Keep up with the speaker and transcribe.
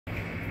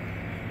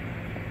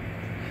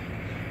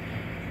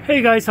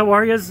Hey guys, how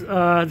are you?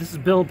 This is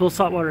Bill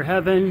Saltwater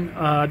Heaven.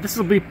 This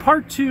will be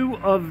part 2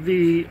 of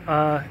the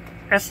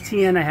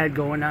STN I had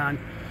going on.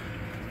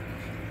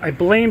 I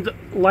blamed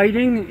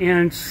lighting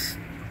and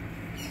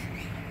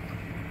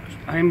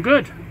I am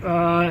good.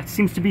 It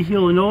seems to be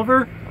healing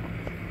over.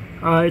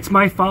 It's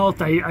my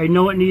fault. I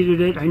know it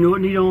needed it. I knew it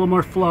needed a little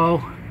more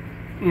flow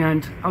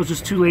and I was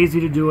just too lazy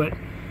to do it.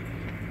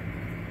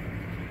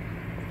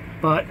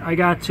 But I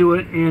got to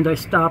it and I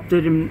stopped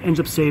it and ended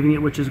up saving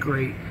it, which is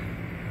great.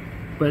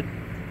 But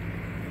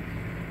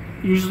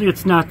usually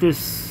it's not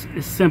this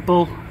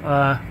simple.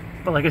 But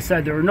like I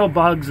said, there were no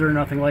bugs or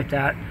nothing like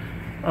that.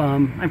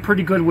 I'm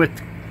pretty good with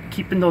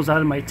keeping those out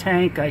of my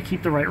tank. I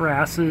keep the right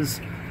wrasses,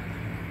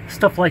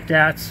 stuff like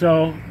that.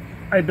 So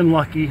I've been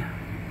lucky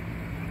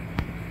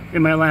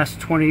in my last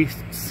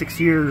 26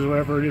 years,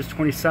 whatever it is,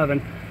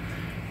 27.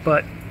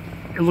 But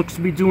it looks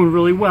to be doing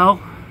really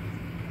well.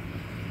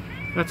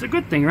 That's a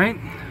good thing, right?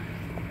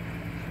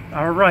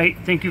 All right,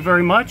 thank you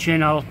very much,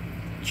 and I'll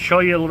show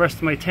you the rest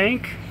of my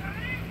tank,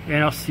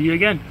 and I'll see you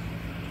again.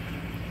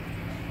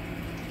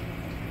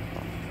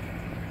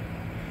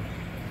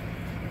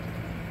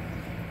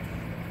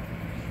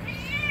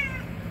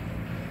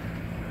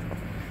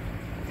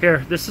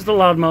 Here, this is the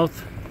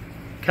loudmouth.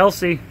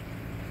 Kelsey.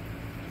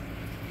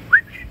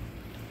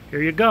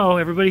 Here you go.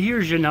 Everybody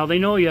hears you now. They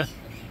know you.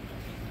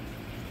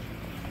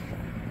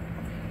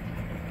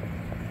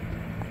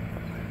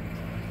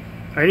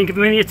 I didn't give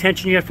him any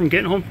attention yet from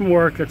getting home from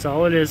work. That's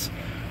all it is.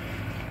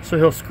 So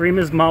he'll scream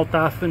his mouth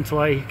off until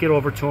I get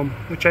over to him,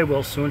 which I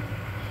will soon.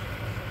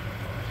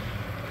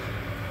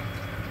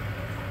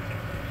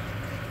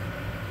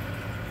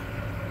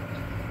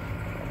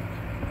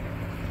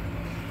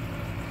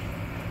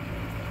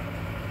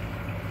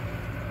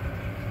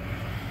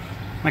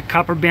 My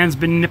copper band's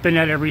been nipping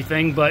at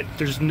everything, but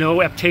there's no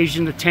aptasia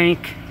in the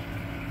tank,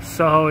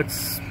 so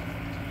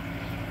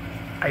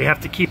I have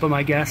to keep him,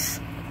 I guess.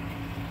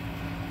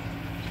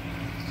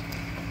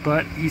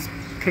 But he's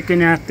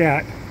picking at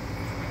that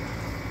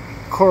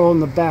coral in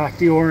the back,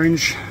 the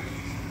orange.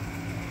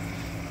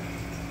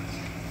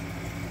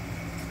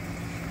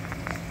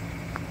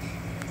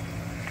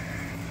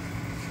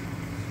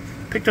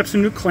 Picked up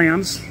some new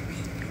clams.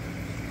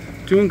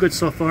 Doing good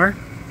so far.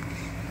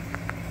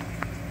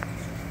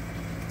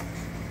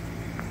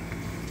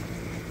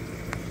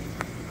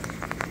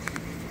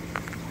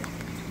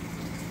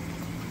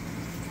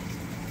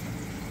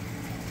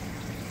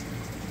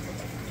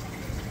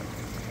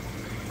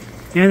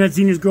 And that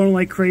zinnia's growing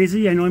like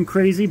crazy. I know I'm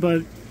crazy,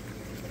 but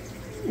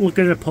look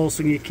at it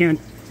pulsing. You can't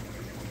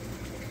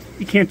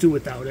do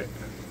without it.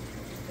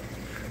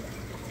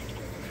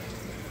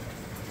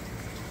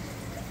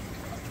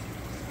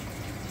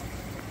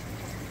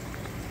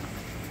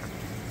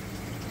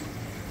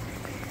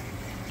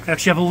 I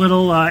actually have a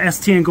little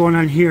STN going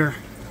on here.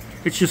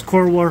 It's just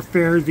coral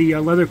warfare. The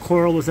leather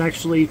coral was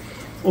actually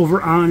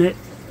over on it,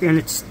 and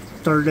it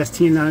started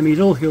STN on me.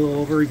 It'll heal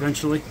over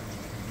eventually.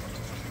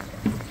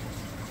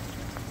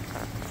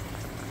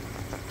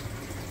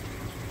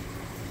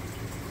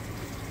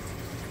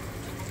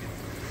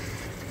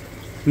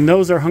 And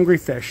those are hungry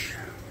fish.